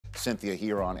Cynthia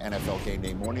here on NFL Game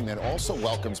Day Morning, that also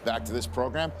welcomes back to this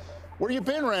program. Where you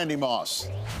been, Randy Moss?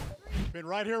 Been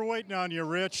right here waiting on you,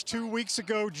 Rich. 2 weeks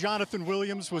ago, Jonathan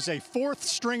Williams was a fourth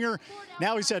stringer.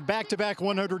 Now he's had back-to-back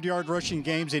 100-yard rushing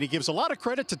games, and he gives a lot of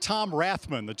credit to Tom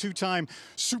Rathman, the two-time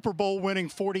Super Bowl-winning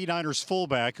 49ers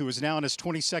fullback, who is now in his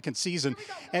 22nd season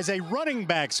as a running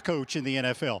backs coach in the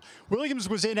NFL. Williams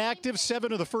was inactive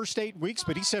 7 of the first 8 weeks,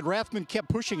 but he said Rathman kept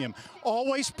pushing him.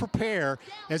 Always prepare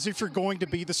as if you're going to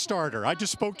be the starter. I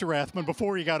just spoke to Rathman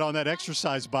before he got on that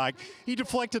exercise bike. He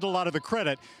deflected a lot of the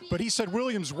credit, but he said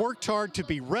Williams worked hard to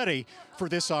be ready for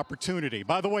this opportunity.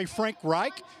 By the way, Frank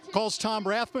Reich calls Tom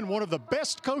Rathman one of the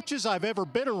best coaches I've ever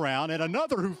been around, and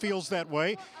another who feels that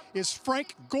way is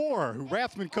Frank Gore, who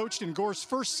Rathman coached in Gore's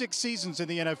first 6 seasons in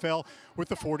the NFL with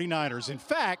the 49ers. In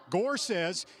fact, Gore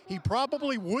says he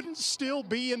probably wouldn't still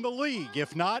be in the league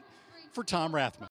if not for Tom Rathman.